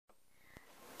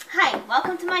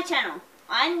welcome to my channel.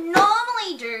 I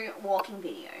normally do walking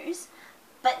videos,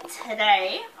 but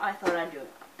today I thought I'd do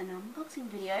an unboxing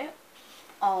video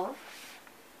of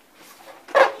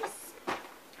this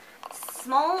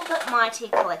small but mighty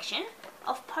collection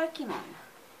of Pokemon.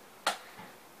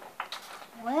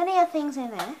 Plenty of things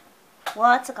in there,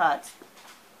 lots of cards.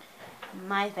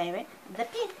 My favourite, the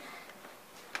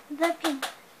pin.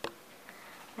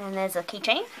 And there's a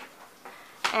keychain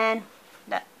and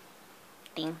that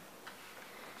thing.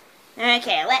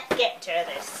 Okay, let's get to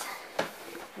this.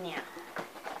 Now,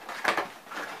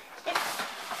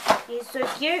 he's so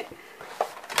cute.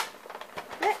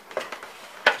 There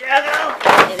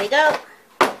we go.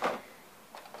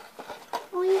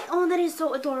 Oh, that is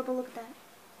so adorable. Look at that.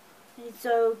 That is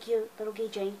so cute, little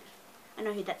keychain. I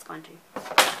know who that's gone to.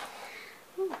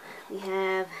 Ooh, we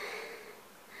have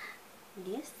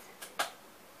this.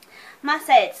 Must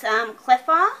say it's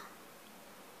Clefairy,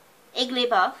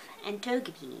 Igglybuff, and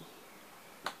Togepi.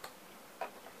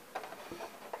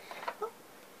 Oh,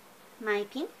 my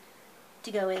pin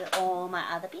to go with all my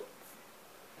other pins.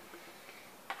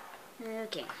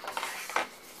 Okay.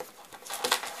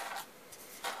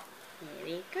 There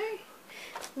we go.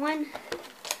 1,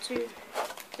 2,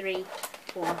 3,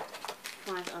 4,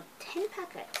 5 of 10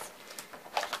 packets.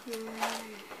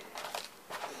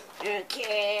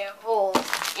 Okay, all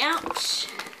out.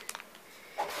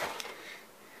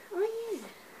 Oh yeah,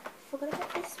 forgot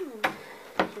about this one.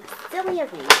 How silly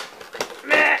of me.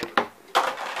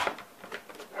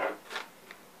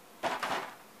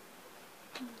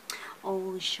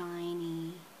 Oh,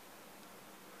 shiny.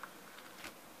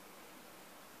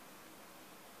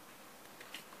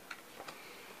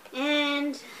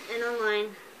 And an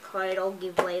online code I'll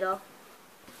give later.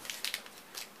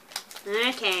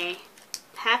 Okay,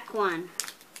 pack 1.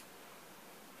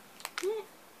 Yeah.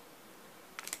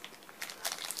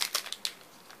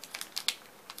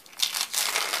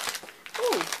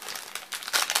 Ooh.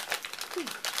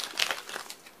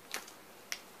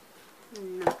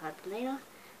 Another card later.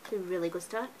 It's a really good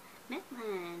start.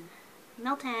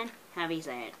 Meltan, however you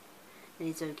say it. It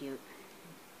is so cute.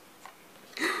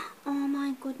 Oh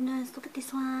my goodness, look at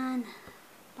this one.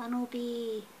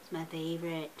 Bunnelby. It's my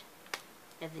favourite.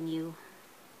 Ever new.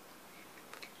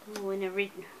 Oh,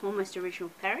 an almost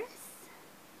original Paris.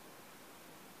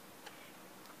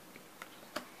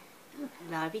 Oh,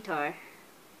 Larvitar.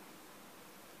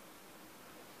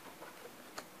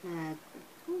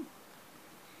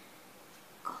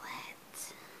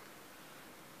 Colette.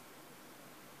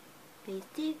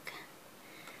 Basic.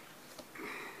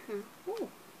 Oh,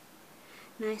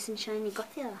 nice and shiny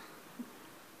Gothia.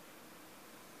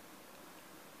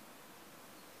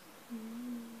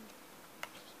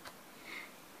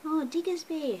 Oh,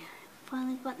 Diggersby.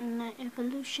 Finally gotten that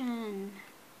evolution.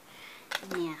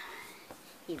 Yeah,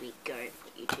 here we go.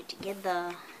 Put you two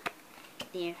together.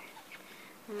 There.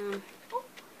 Oh,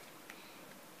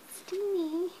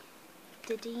 Steamy.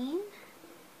 Dadine.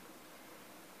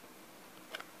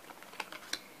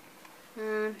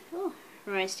 Oh,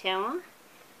 Rose Tower.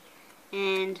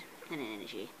 And an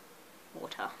energy.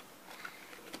 Water.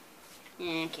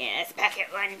 Okay, let's packet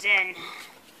 1's in.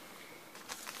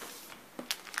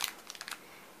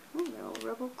 Oh, they're all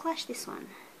Rebel Clash, this one.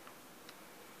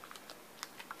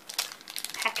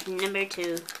 Pack number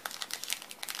 2.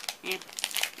 Yep.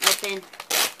 Open.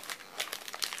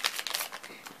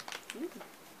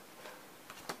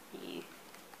 Here.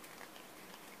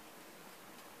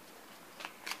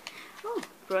 Oh,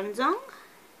 Bronzong.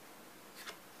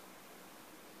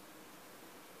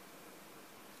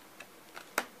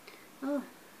 Oh,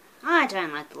 I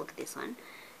don't like the look of this one.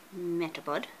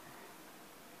 Metapod.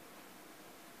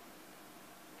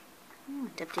 Oh,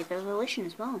 Adaptive Evolution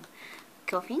as well.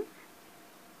 Coughing.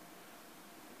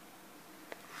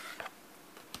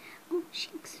 Oh,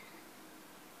 Shinx.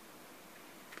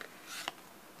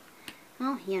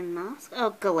 Oh, Yunmask.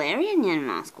 Oh, Galarian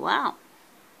Yunmask. Wow.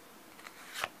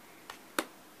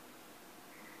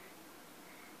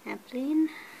 Applin.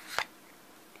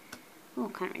 Oh,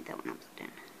 can't read that one upside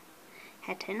down.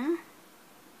 Hatena.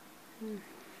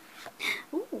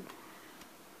 Ooh.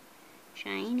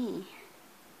 Shiny.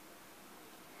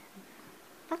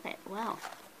 Look at it. Wow.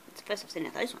 It's the first I've seen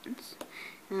of those ones.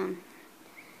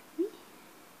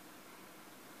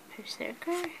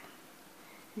 Berserker.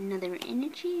 Another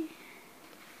energy.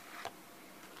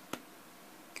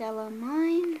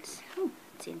 Galamines. Oh,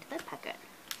 let's see into that packet.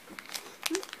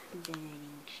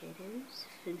 Burning Shadows.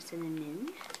 First of the Moon.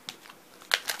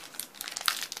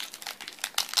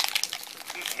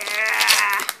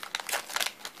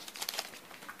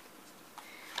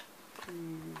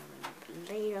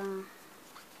 Later.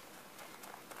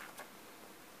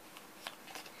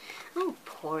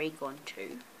 Porygon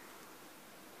too.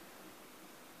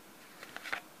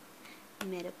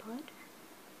 Metapod.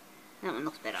 That one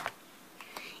looks better.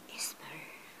 Espo.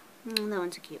 That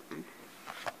one's a cute one.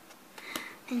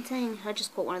 And saying, I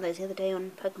just caught one of those the other day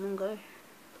on Pokemon Go.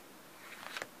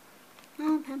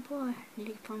 Oh, Pampor. Need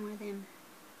to find one of them.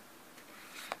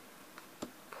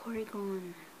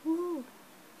 Porygon. Woo.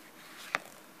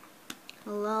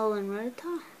 Hello and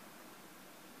Rota.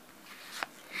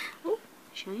 Oh,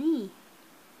 shiny.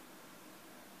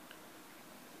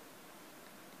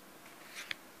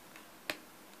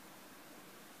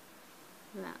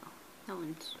 Wow, that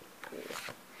one's cool.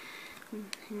 An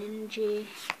energy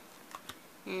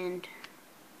and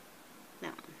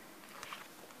that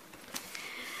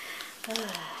one.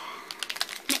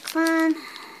 Next one,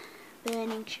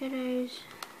 Burning Shadows.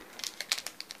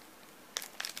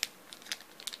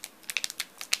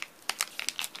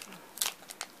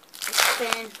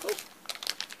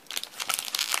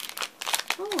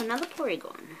 Oh, another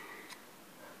Porygon.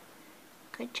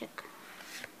 Good check.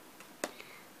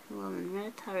 Well, and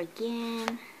Rattata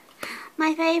again.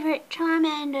 My favorite,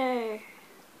 Charmander.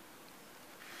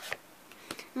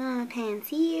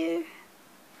 Panseer.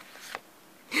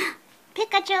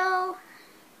 Pikachu.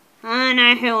 I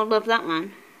know who would love that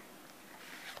one.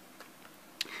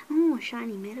 Oh,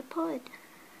 shiny Metapod.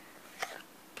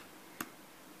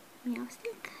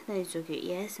 Meowstic. Those are good.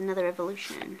 Yes, another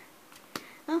evolution.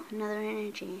 Oh, another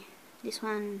energy. This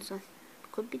one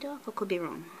could be dark or could be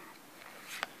wrong.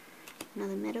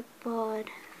 Another Metapod.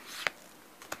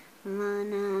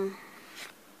 Lana.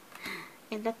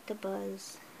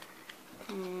 Electabuzz.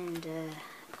 And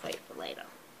wait for later.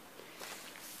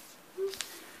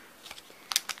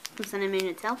 From Sun and Moon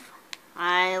itself.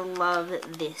 I love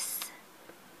this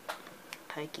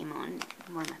Pokemon.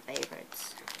 One of my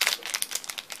favorites.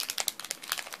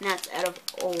 And that's out of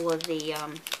all of the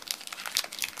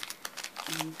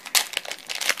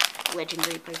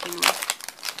legendary Pokemon.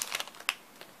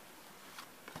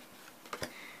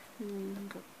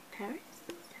 Got Paris,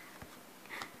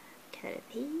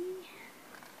 Caterpie,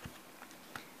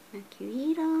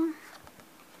 Mercurita,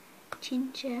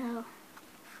 Chinchou.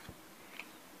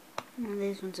 Oh,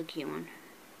 this one's a cute one.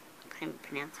 I can't even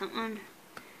pronounce that one.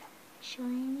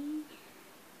 Shiny.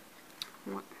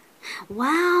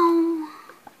 Wow!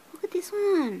 Look at this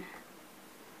one.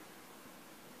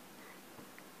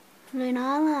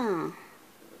 Lunala.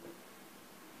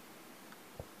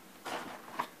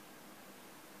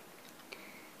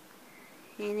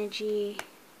 Energy.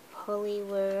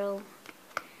 Poliwhirl.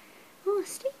 Oh,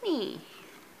 Stickney.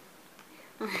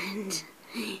 And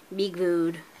Big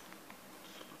Food.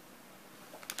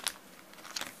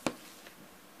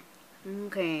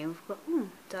 Okay, we've got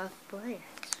Dark Blade.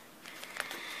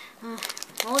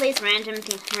 All these random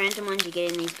ones you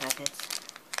get in these packets.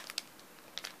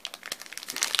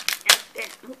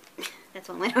 That's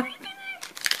one way to open it.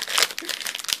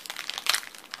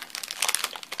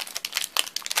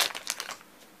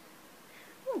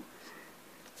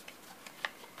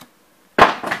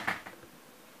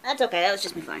 That's okay, that was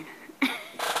just my phone.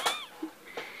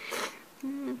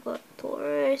 I've got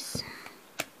Taurus.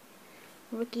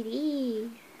 Rookie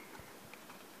D.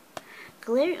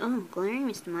 Glaring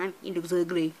Mr. Mime. He looks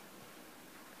ugly.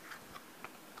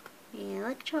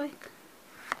 Electric.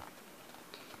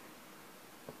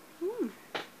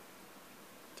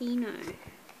 Dino.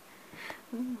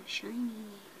 Oh, shiny.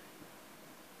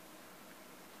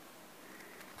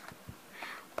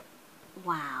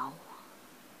 Wow.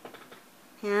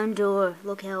 Houndour.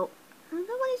 Look how. Oh,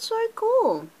 that one is so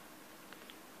cool.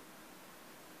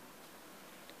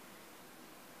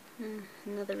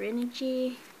 Another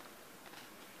energy.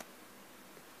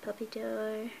 Puppy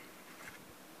Door.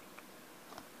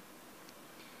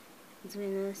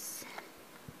 Venus.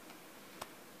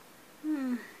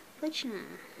 Glitchner.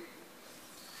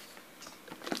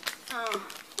 Oh,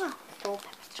 well, 4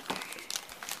 packets to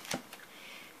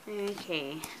go.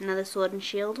 Okay, another Sword and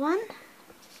Shield one.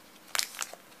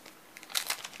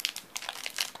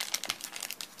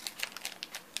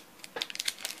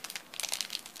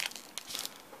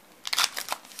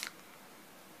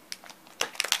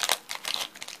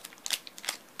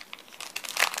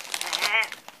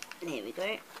 There we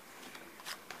go.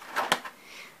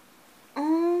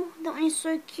 Oh, that one is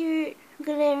so cute.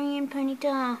 Galarian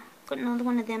Ponyta. Got another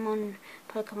one of them on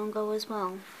Pokemon Go as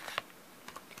well.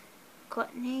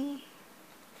 Cottony.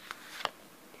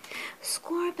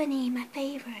 Scorbunny, my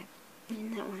favourite.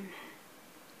 In that one.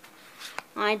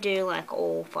 I do like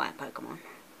all 5 Pokemon.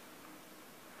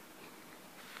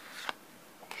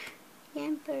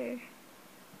 Yamper.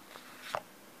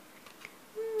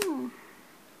 Oh,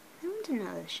 that one's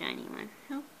another shiny one.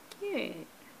 How cute.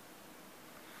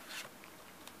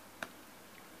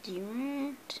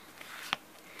 Durant.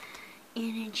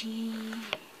 Energy.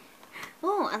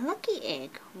 Oh, a lucky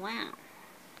egg. Wow.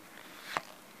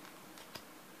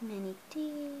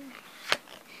 Manatee.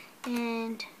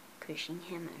 And Cushing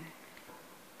Hammer.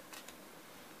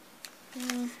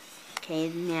 Okay,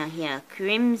 now here.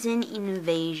 Crimson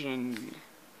Invasion.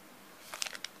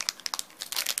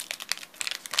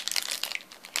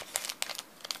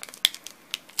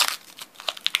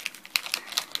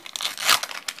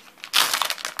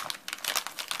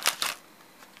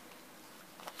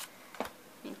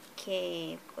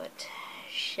 Okay, I've got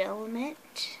Shelmet.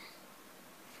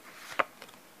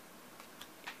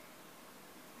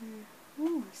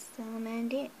 Oh,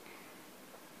 Salamander.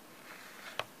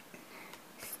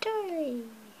 Story.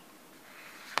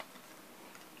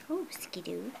 Oh,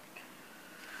 Skidoo.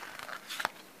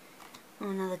 Oh,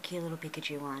 another cute little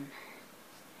Pikachu one.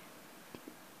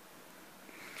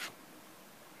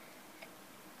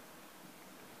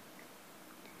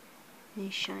 A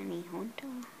shiny Haunter.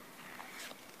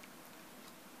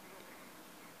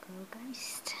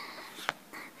 Geist.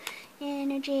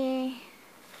 Energy.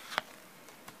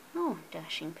 Oh,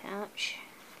 Dashing Pouch.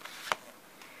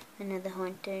 Another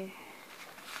Haunter.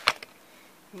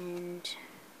 And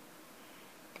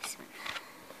this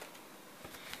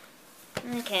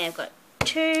one. Okay, I've got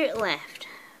 2 left.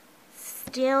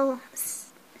 Still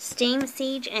Steam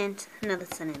Siege and another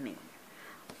Sun and Moon.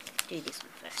 Do this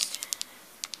one first.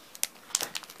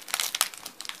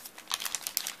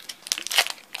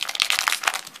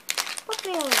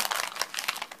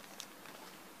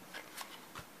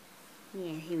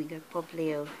 Yeah, here we go.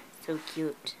 Poplio, so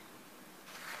cute.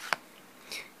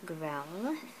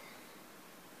 Growlithe,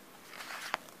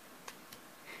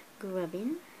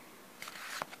 Grubbin,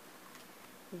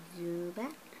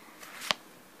 Zubat,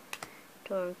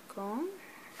 Torkoal,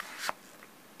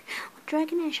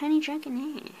 Dragonair, shiny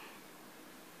Dragonair.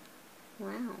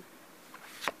 Wow.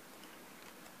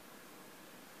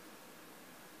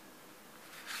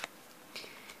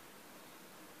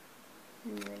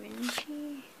 Another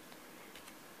energy.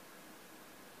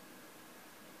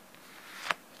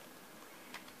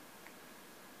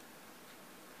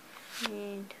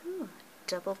 And ooh,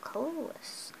 double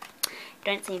colorless.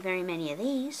 Don't see very many of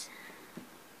these.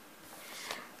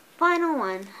 Final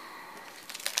one.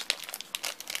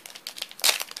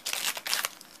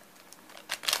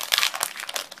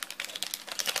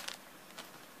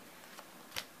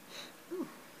 Ooh,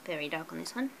 very dark on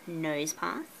this one. Nose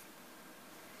Path.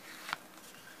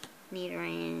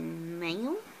 Nidoran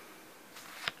Male.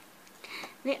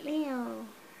 Litleo.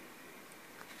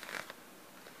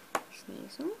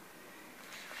 Sneasel.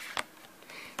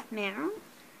 Meryl.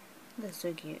 That's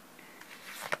so cute.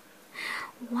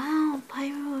 Wow,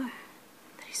 Pyro.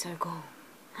 That is so cool.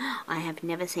 I have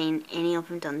never seen any of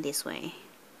them done this way.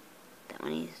 That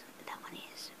one is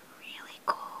really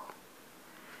cool.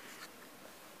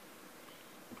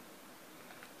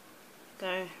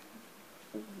 Go.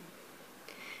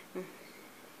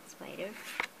 Spider.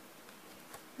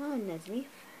 Oh, Nuzleaf.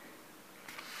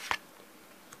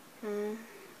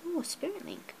 Oh, Spirit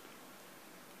Link.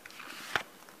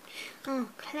 Oh,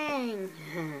 Clang.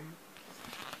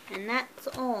 And that's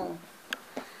all.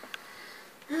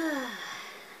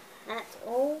 That's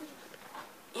all.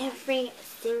 Every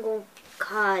single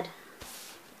card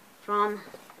from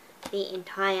the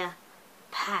entire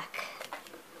pack,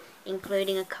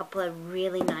 including a couple of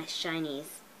really nice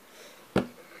shinies.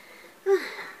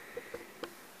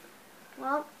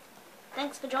 Well,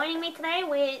 thanks for joining me today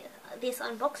with this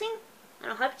unboxing,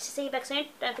 and I hope to see you back soon.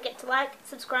 Don't forget to like,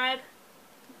 subscribe,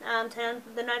 turn on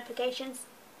the notifications,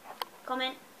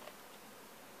 comment.